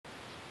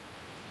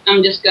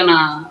I'm just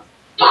gonna...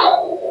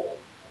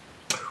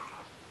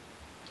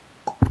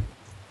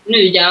 Nu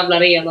jävlar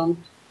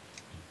redan.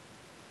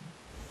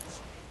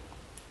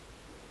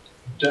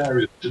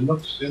 Darius,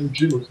 deluxe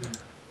agility.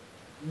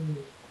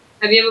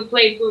 Have you ever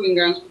played Proving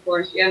Grounds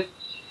before? Yeah.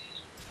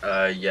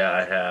 Yeah,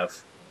 I have.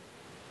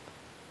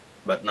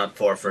 But not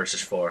 4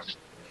 versus 4.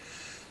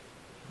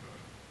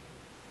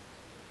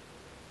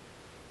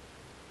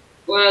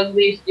 Well, at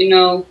least you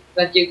know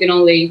that you can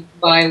only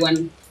buy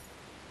when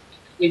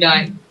you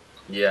die.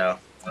 Yeah.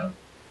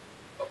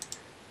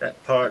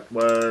 That part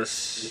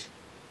was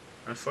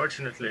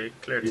unfortunately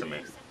clear to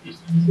me.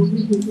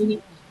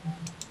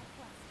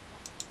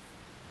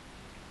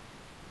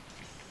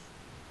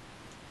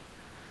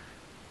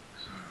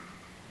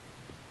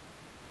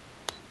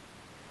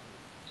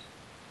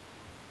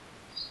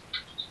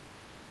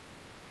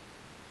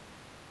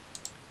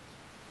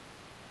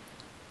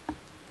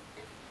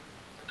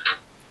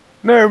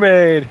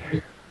 Mermaid!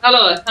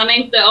 Hallå, han är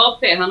inte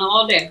AP, han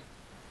har AD.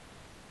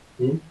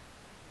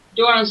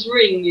 Doran's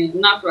ring,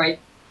 not right.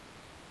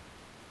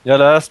 Jag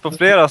läste på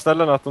flera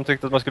ställen att de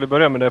tyckte att man skulle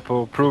börja med det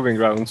på Proving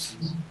Grounds.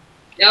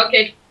 Ja,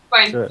 okej.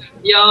 Fine. Så.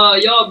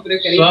 Jag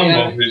brukar inte Some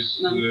göra of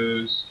his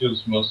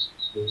skills must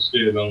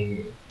scale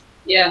on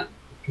Yeah.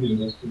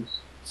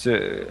 Så,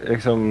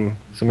 liksom,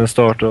 som en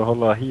start att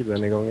hålla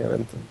healen igång, jag vet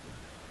inte.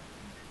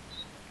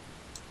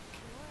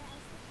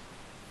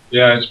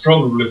 Yeah, it's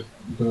probably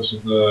because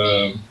of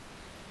the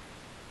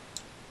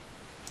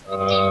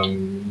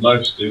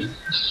lifesteal.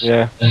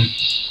 Yeah.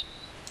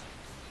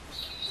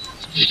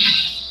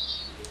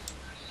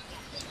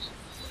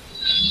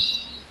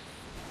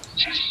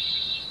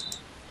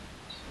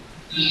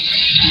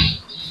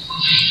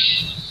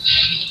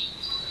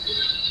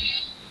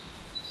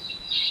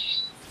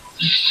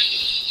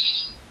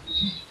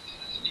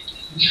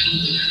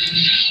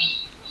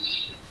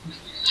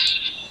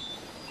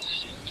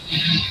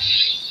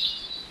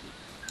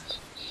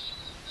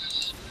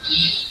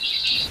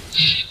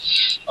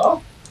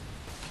 Oh.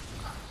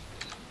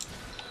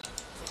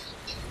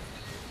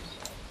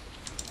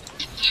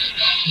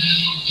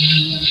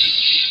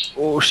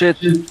 Oh shit.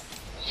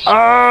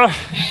 Ah,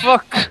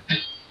 fuck.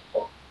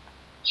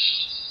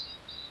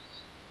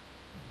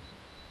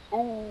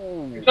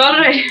 Oh.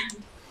 Sorry.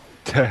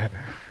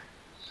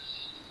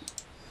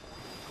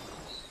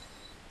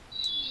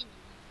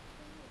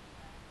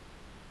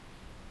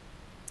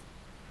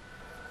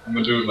 I'm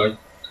gonna do it like.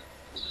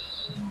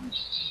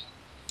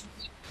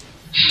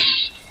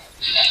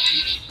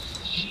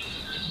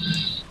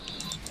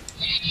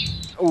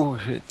 Oh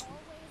shit.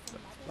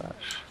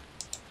 Splash.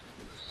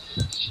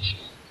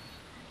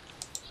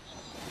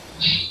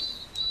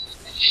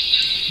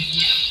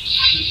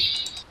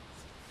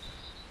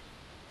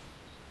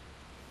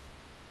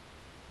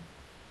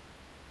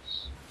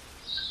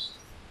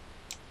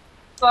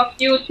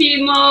 Fuck you,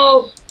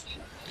 Timo.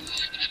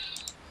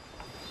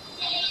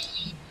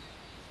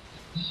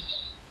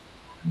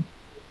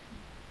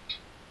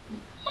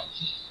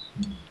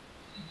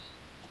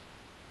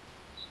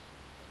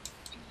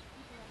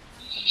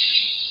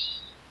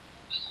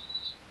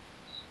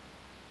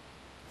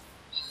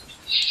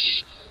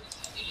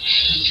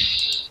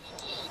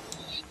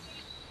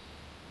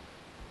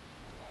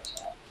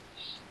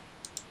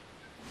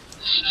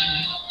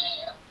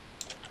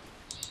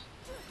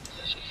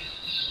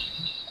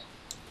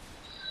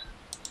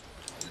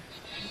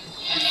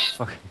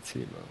 Fucking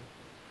Timo.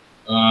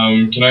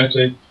 Can I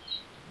take?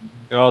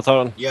 Ja,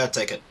 ta den. Yeah,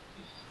 take it.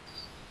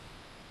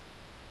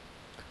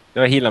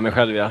 Jag healar mig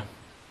själv, ja.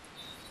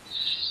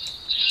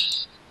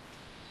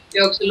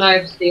 Jag har också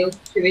lifesteal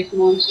till viss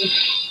mån.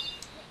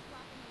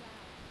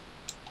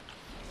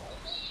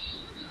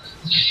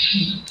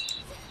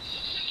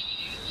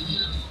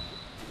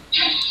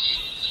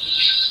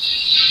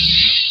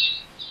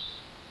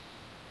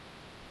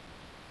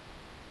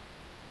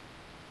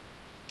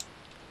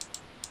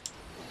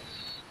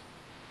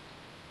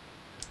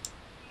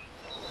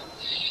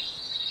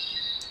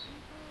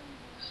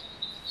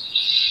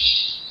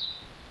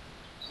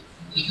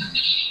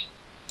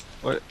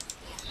 Oj.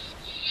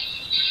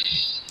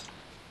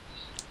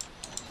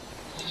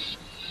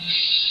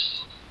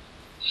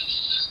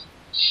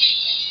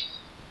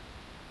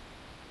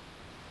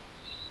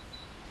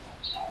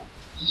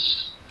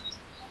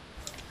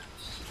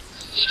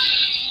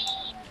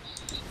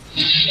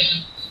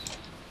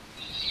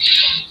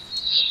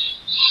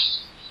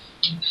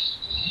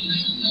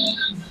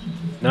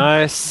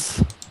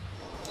 Nice.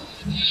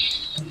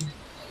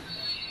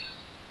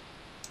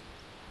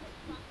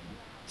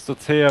 Står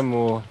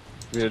Temo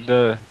vid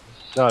det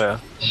där, ja.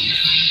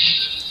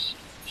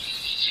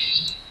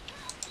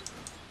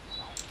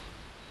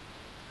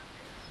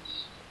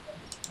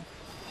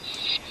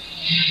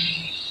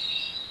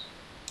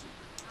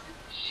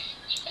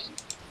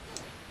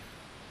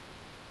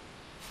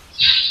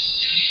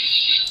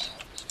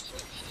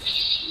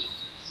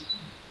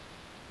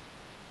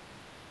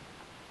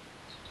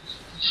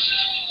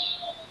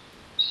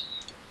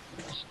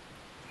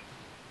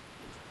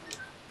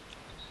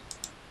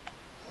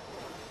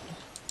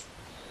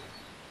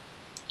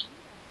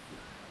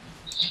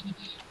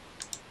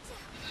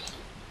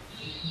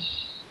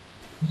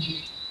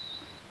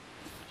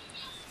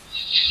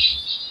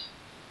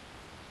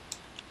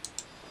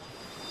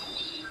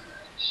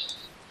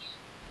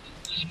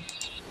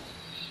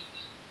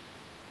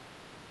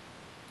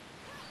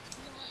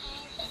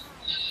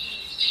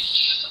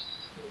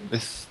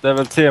 Visst, det är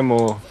väl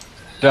Temo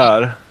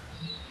där.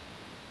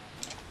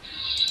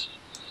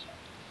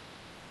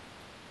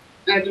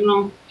 I don't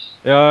know.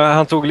 Ja,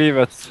 han tog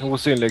livet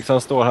osynlig så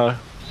han står här.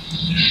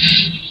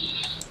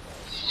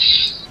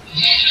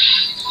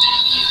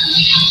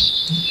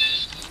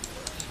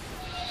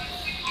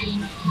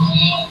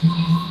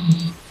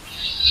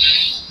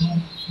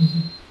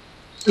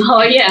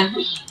 Oh yeah.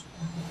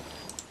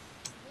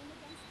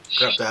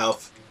 Grab the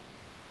health.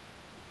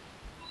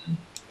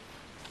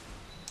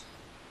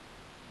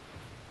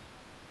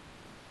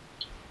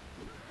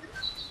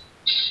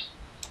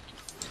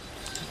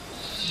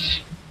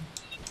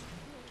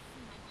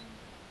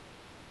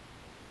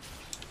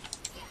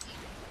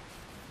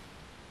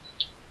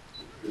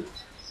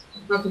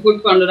 Alltså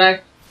fortfarande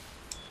där.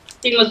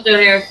 Timo still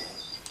here.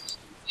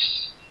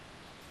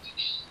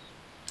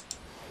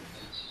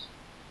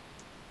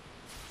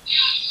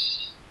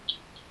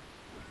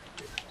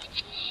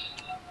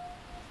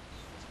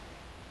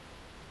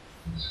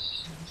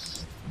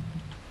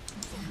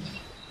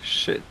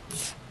 Shit.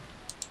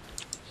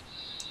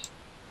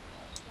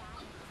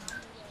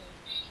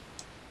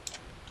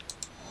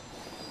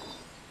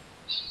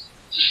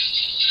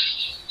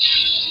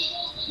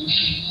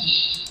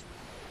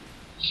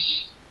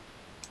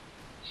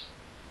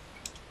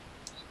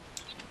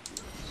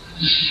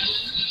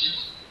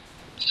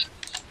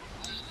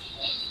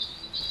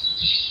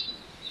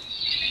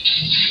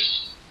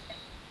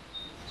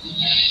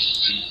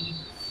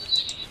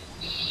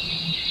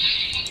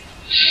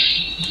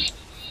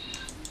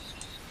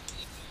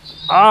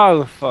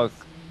 Oh, fuck.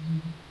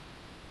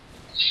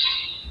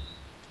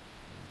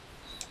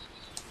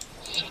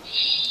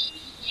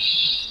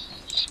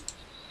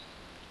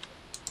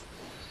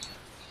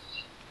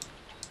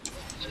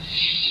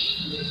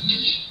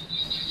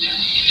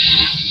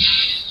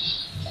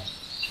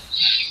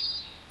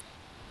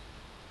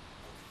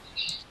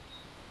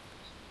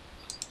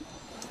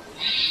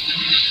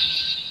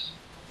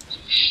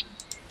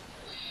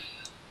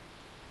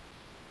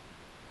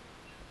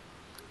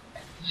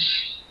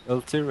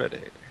 LT ready.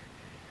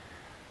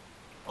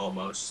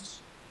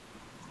 Almost.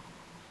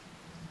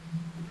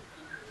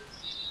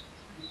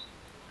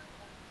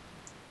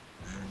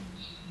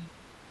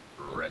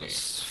 Ready.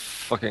 Those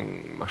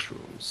fucking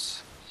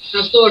mushrooms.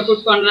 Han står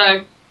fortfarande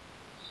där.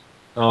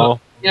 Ja.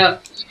 Yeah.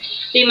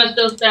 Timo's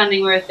still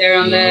standing right there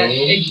on the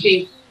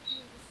HP.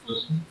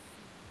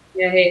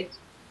 Yeah,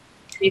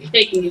 he's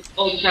taking it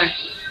all the time.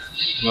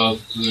 But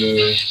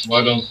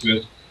why don't we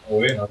get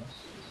away här?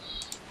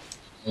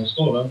 De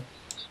står där.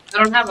 I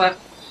don't have a...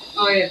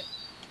 Oh yeah.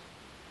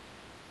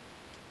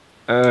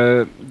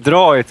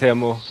 Dra i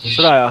Temo.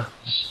 Sådär ja.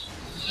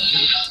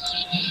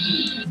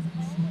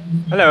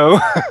 Hello.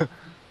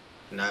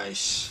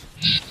 Nice.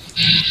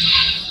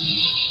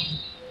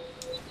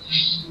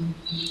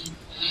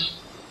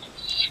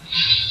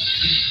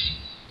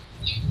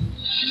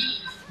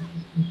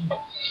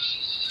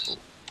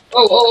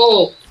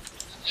 Oh.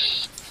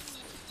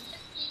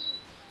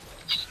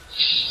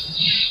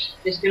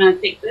 Just gonna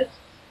take this.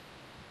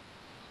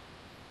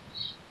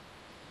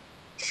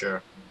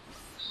 Sure.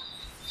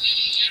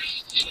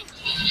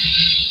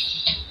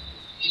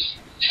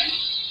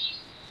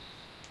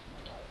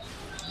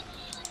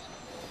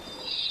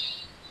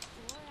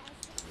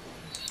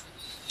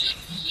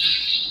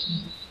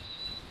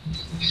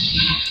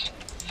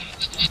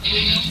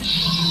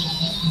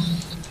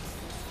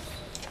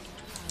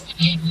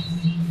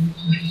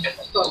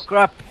 Oh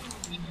crap.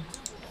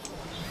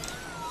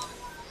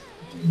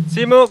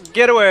 Timo,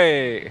 get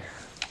away.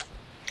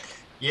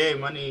 Yay,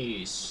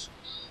 monies.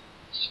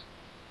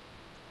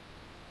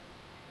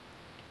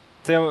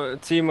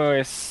 Timo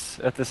is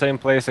at the same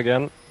place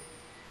again.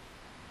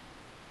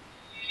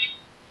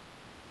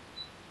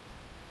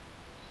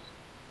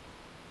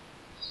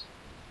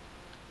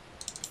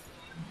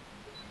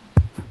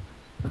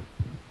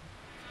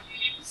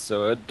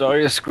 So a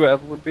Darius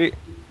grab would be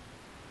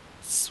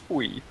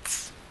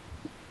sweet.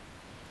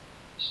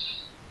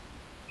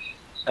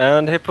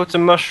 And he put a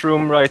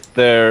mushroom right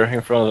there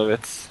in front of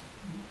it.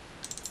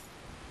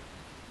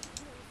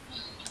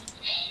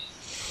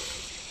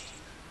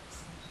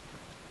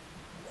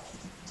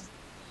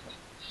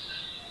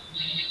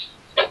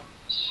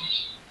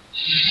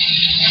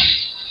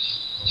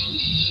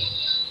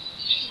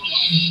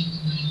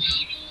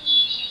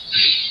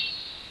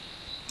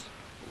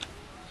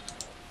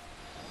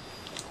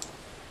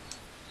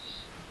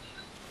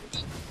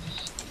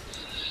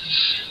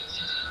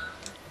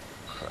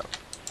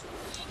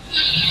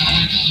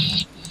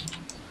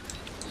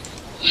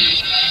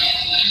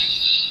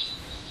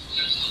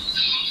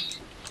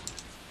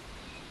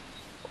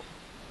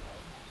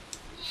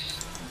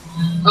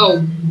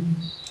 Oh.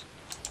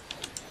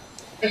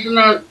 There's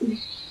another...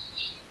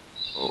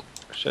 Oh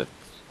shit.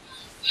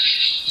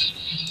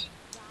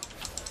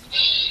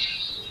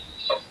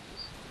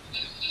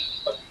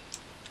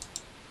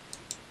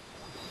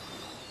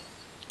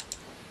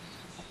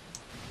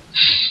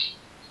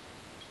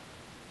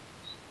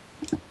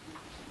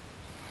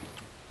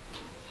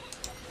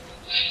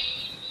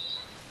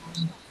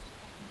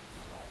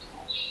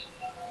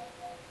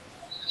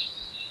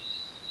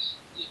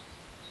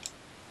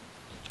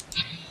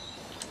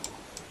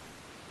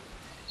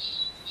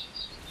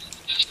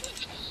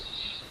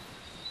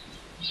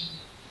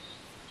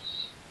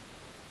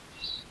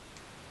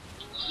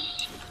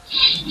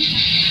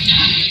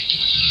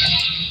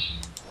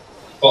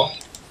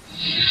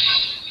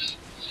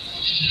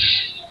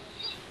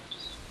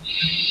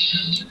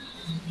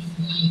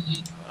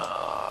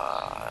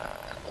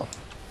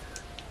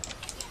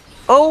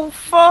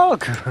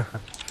 fuck?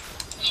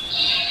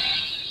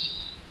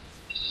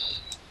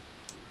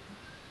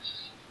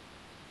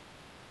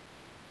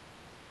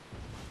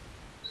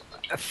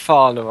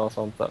 Fan, det var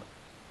sånt där.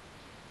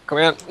 Kom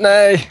igen,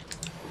 nej!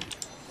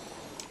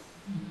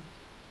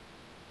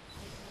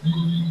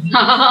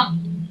 Haha.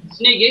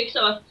 Snygg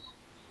yxa va?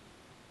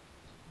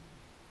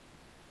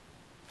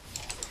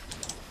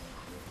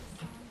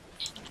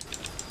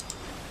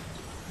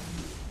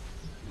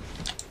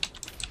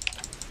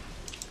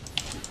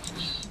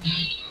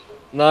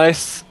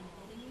 Nice.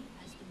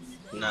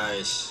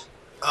 Nice.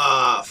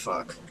 Ah,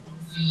 fuck.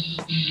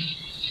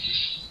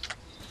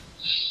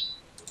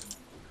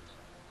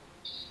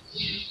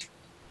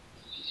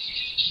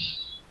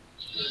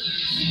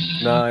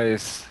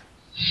 Nice.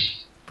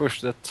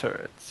 Push the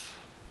turret.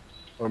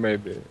 Or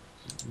maybe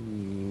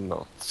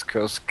not,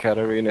 because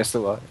Katarina is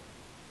alive.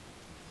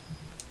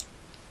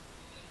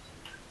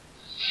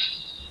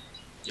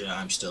 Yeah,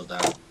 I'm still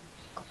down.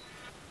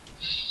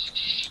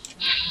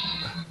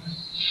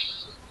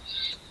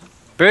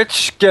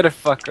 Bitch, get the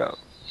fuck up.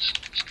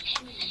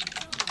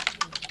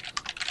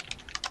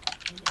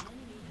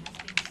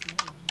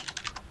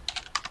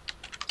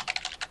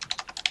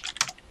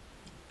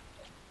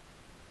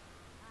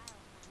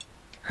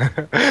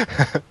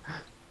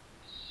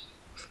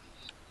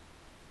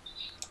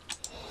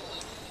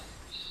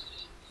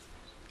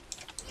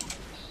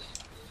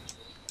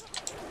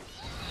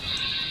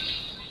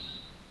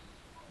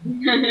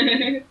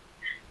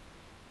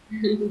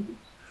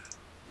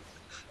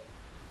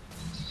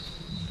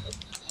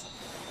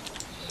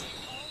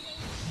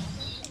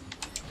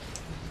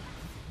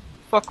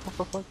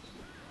 Fuck.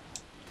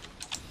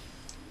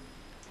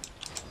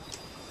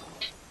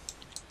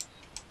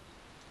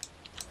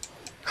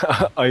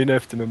 Ayna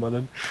efter mig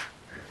mannen.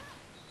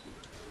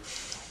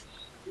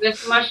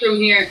 There's a mushroom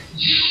here.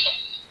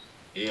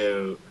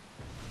 Ew.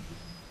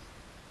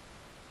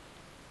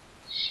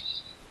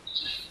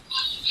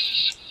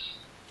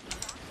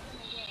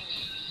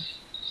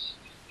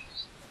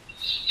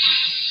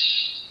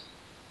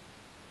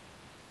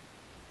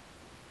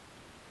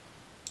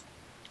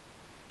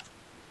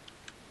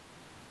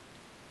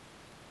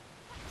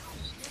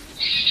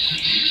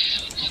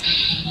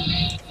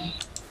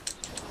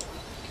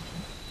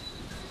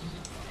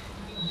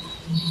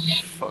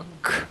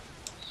 Fuck.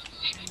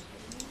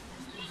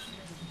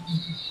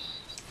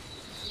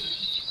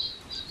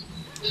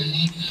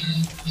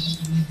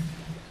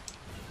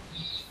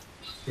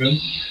 Men,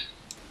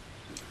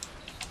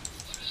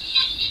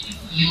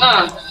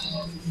 Ah,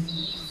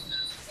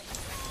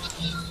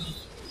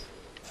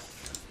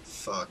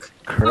 Fuck.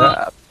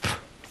 Crap.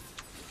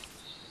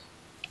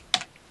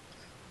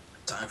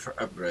 Time for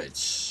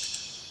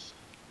upgrades.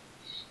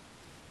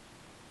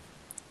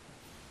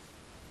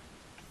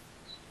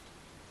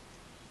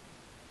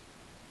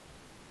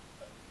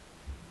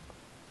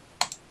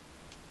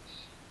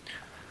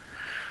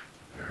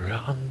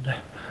 Run.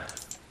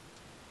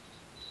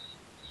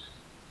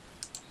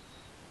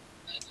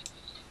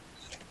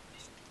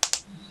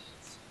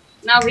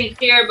 now he's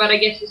here, but I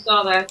guess you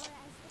saw that.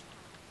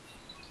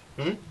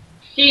 Hmm?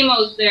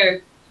 Timo's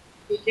there.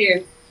 He's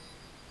here.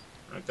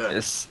 Okay.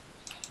 Yes.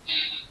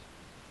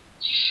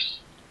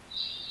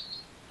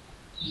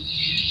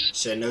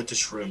 Say no to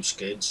shrooms,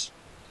 kids.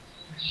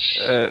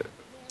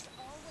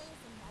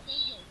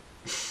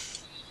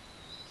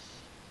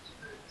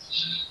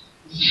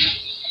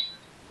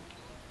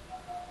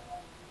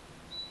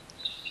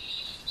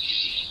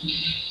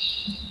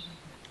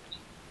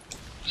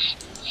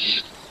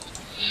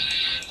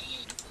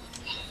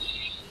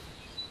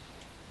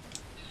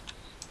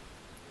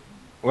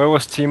 Where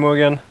was Timo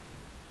again?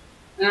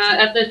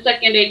 At the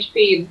second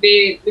HP,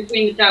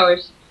 between the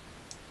towers.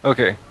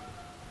 Okay.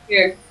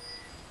 Here.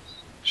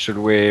 Should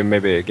we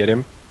maybe get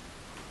him?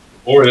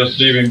 or just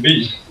leave him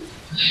be.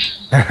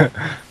 I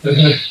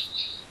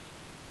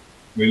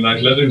mean,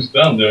 like, let him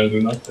stand there and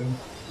do nothing.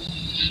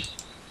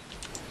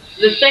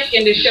 The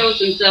second he shows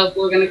himself,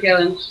 we're gonna kill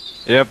him.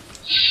 Yep.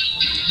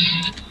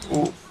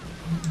 Ooh.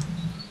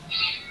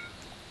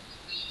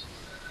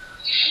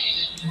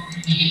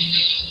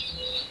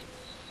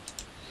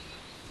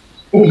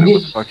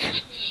 Fuck.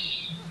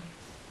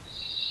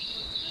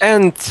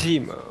 And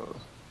Timo.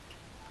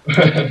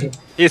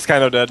 He's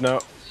kind of dead now.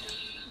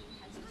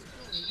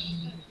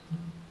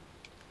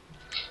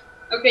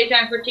 Okay,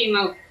 time for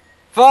Timo.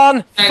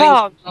 Fan!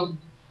 Fan! Oh.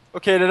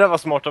 Okej, det där var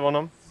smart av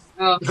honom.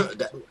 Oh.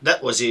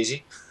 That was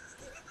easy.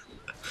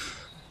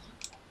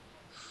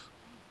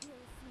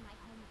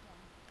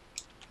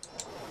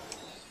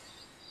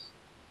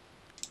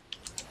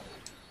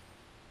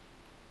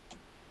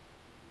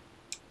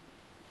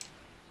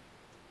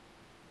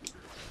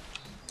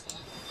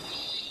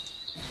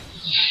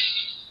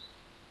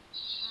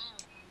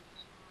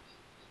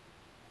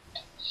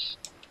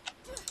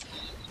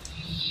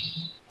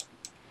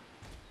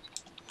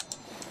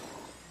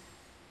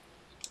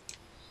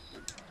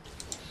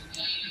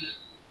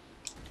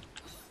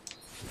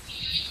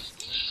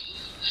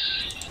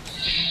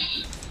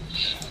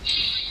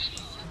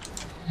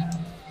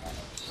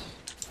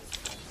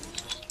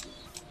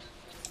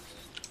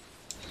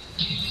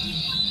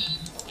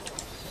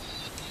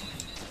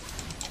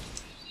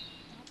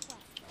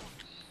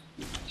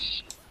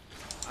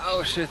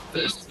 Oh shit,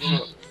 there's...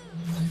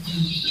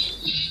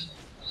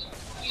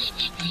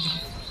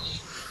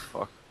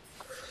 Fuck.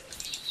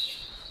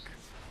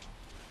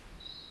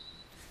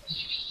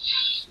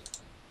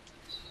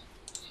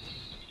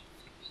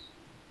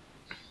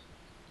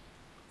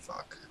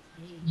 Fuck.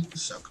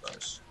 So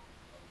close.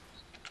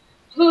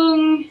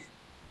 Pung.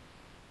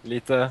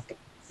 Lite.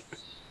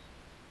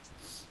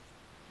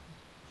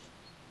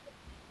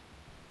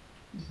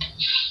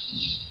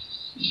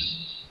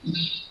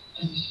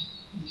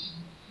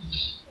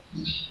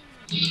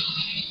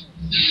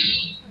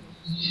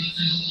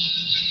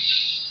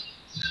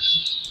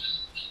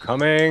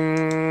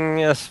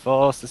 Coming as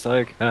fast as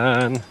I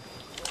can.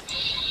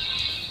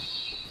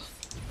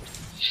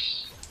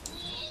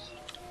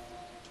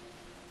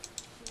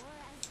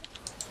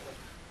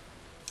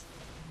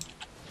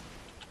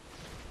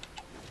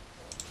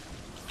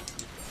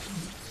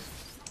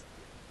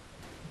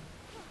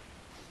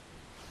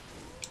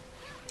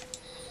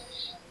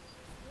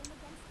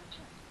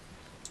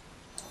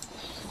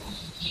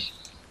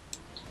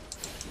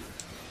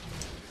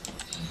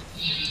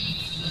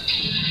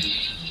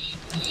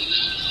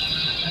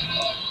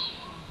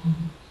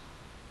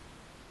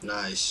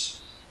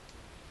 Nice.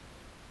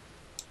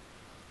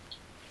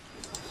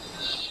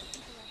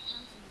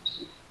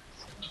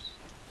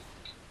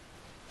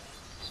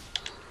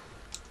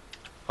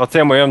 Har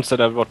Temo gömt sig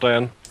där borta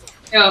igen?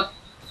 Ja.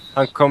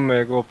 Han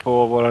kommer gå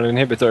på våran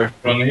inhibitor.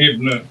 Han är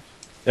hib nu.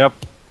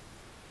 Japp.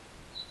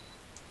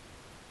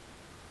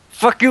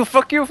 Fuck you,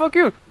 fuck you, fuck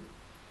you!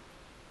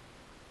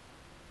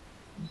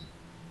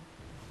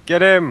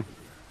 Get him!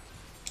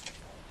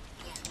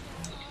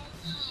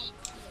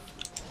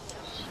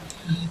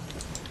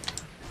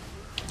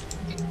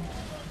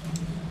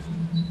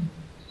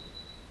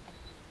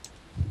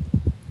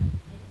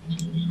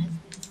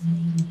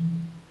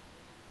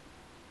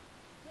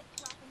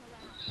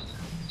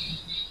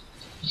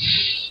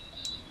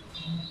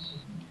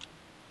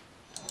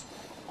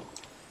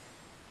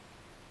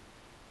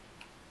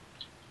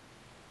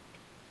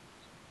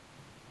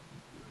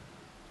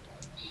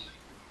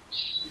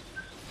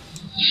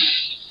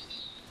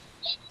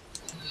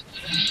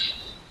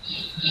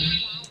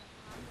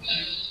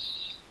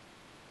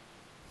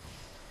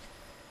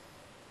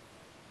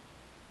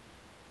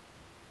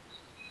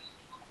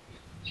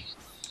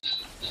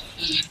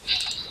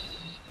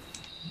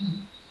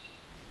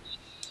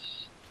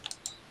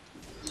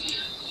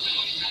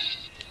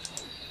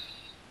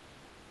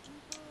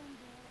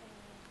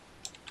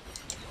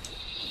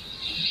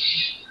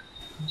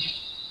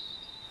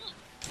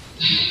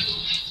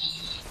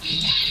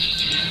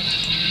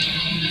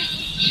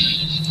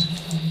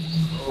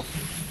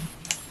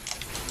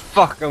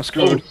 Fuck, I'm Oh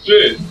screwed.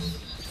 shit!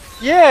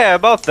 Yeah,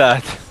 about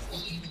that.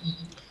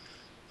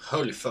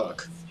 Holy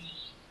fuck.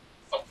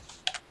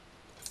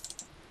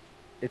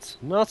 It's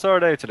not our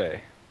day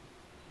today.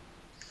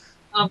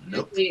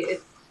 Obviously,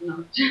 it's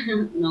not.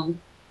 No.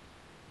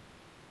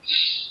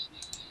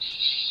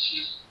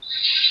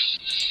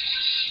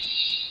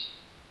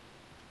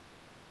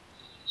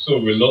 So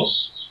we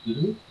lost,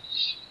 did we?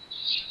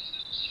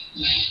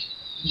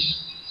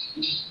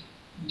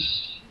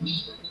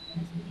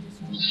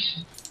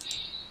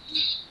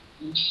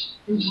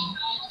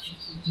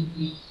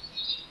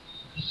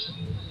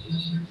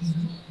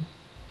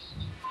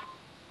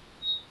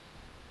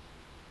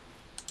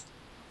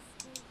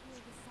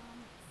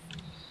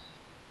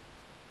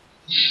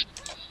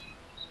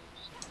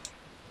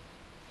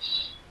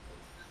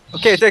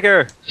 Okay, take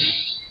care.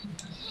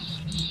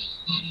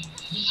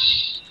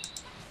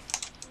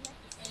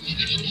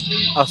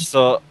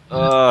 Alltså,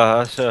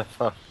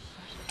 fan.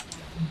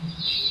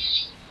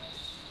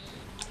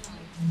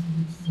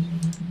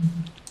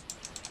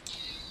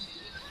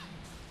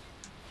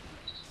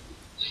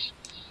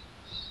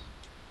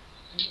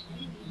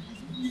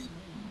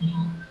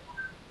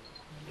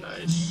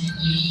 Nice.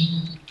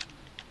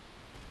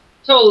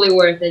 Totally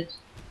worth it.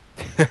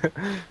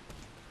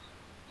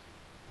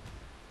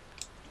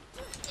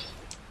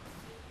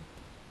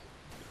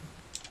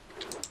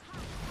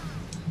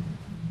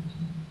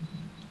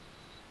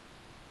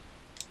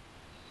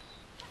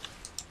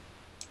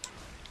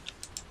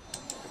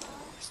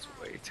 Just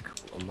wait to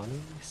cool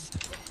monies.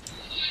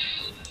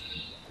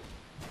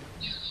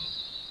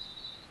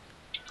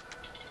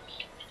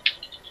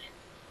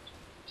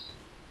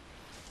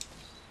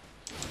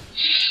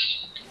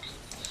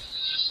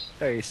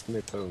 Taste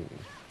me pung.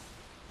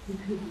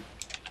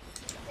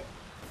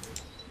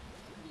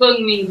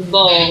 Pung means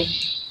ball.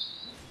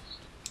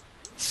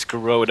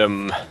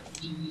 Scrotum.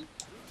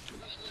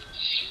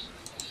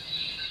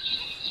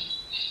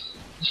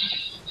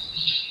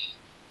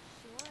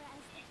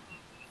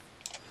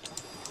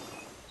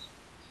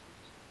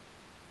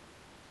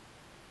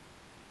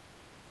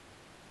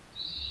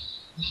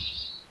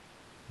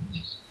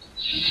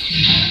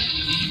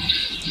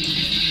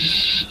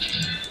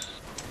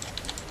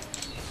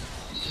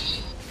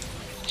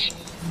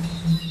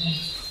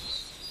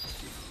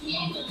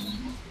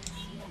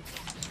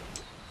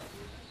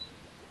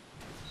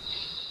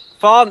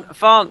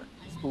 Fan!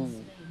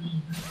 Ooh.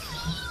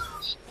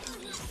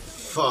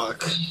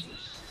 Fuck.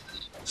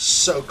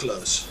 So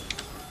close.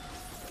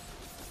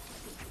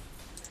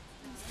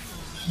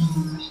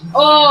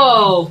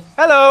 Oh!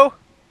 Hello!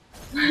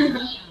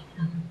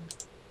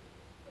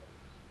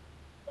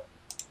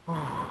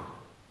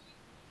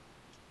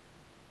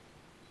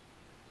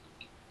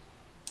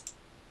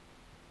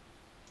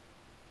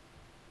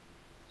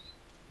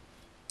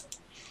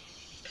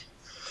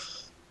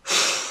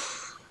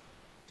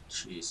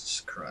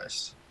 Jesus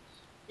Christ.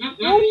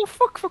 Oh,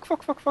 fuck, fuck,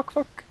 fuck, fuck, fuck,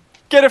 fuck.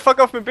 Get the fuck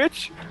off me,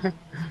 bitch!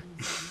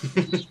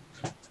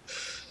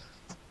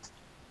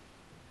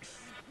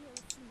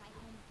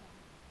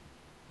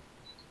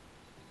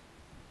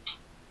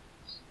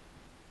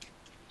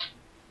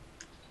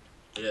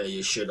 Yeah,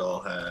 you should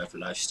all have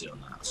lifesteal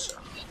now, so.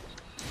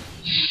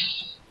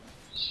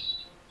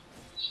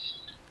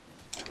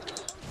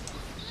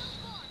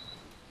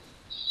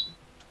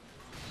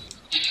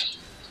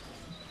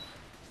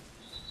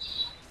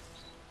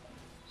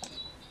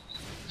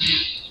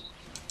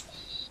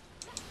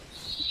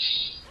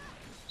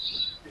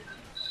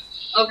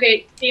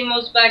 Okay,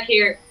 Timo's back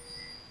here.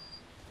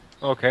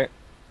 Okay.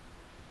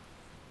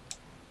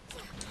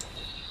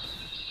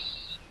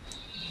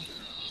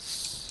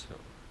 So.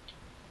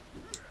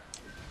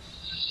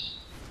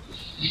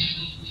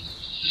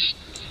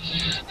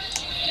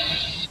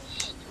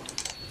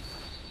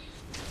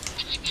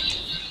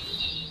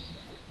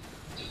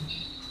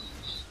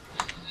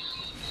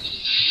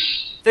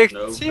 Take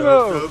Nope, nope,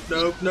 Timo! nope,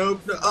 nope,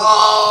 nope, nope.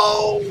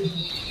 Oh!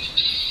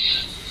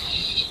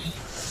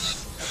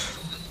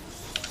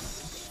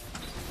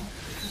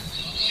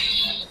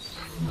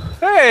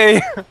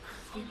 Hey!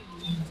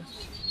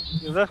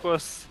 Yeah, that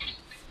was...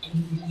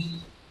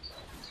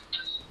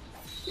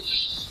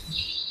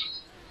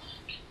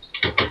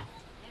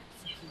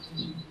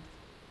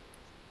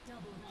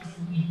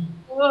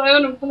 Oh, jag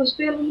undrar om jag kommer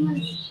spela den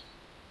här.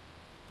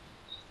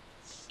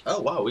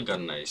 Oh wow, we got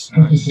an ace.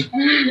 Nice.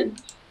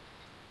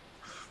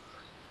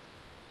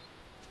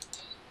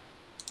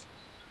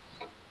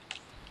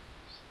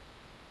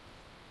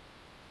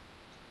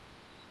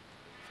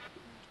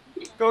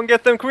 Go and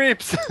get them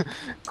creeps!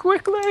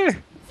 Quickly!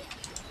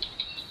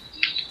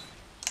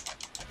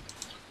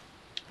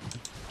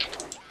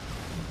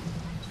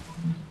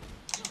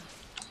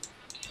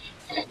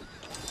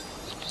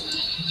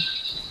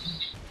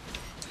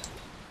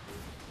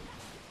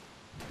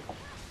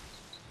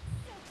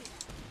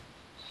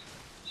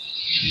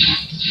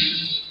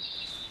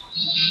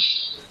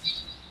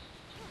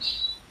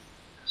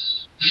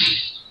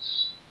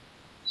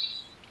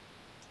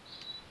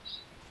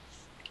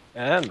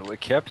 And we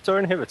kept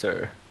our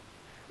inhibitor.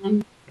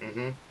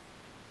 Mm-hmm.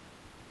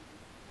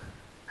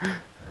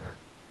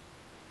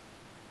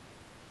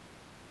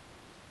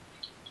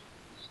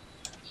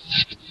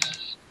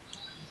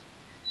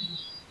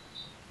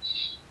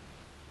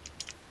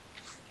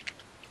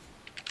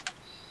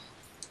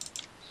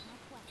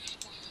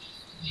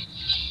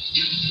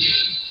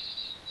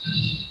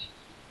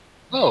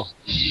 Oh.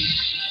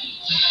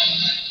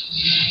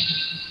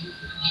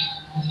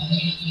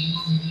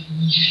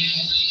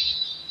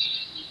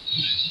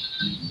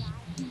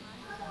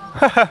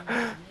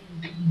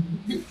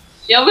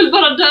 Jag vill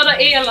bara döda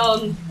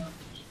Elon.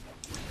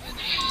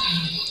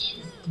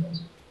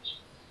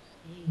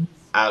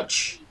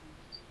 Ouch.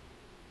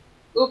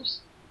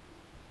 Oops.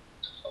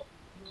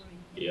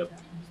 Yep.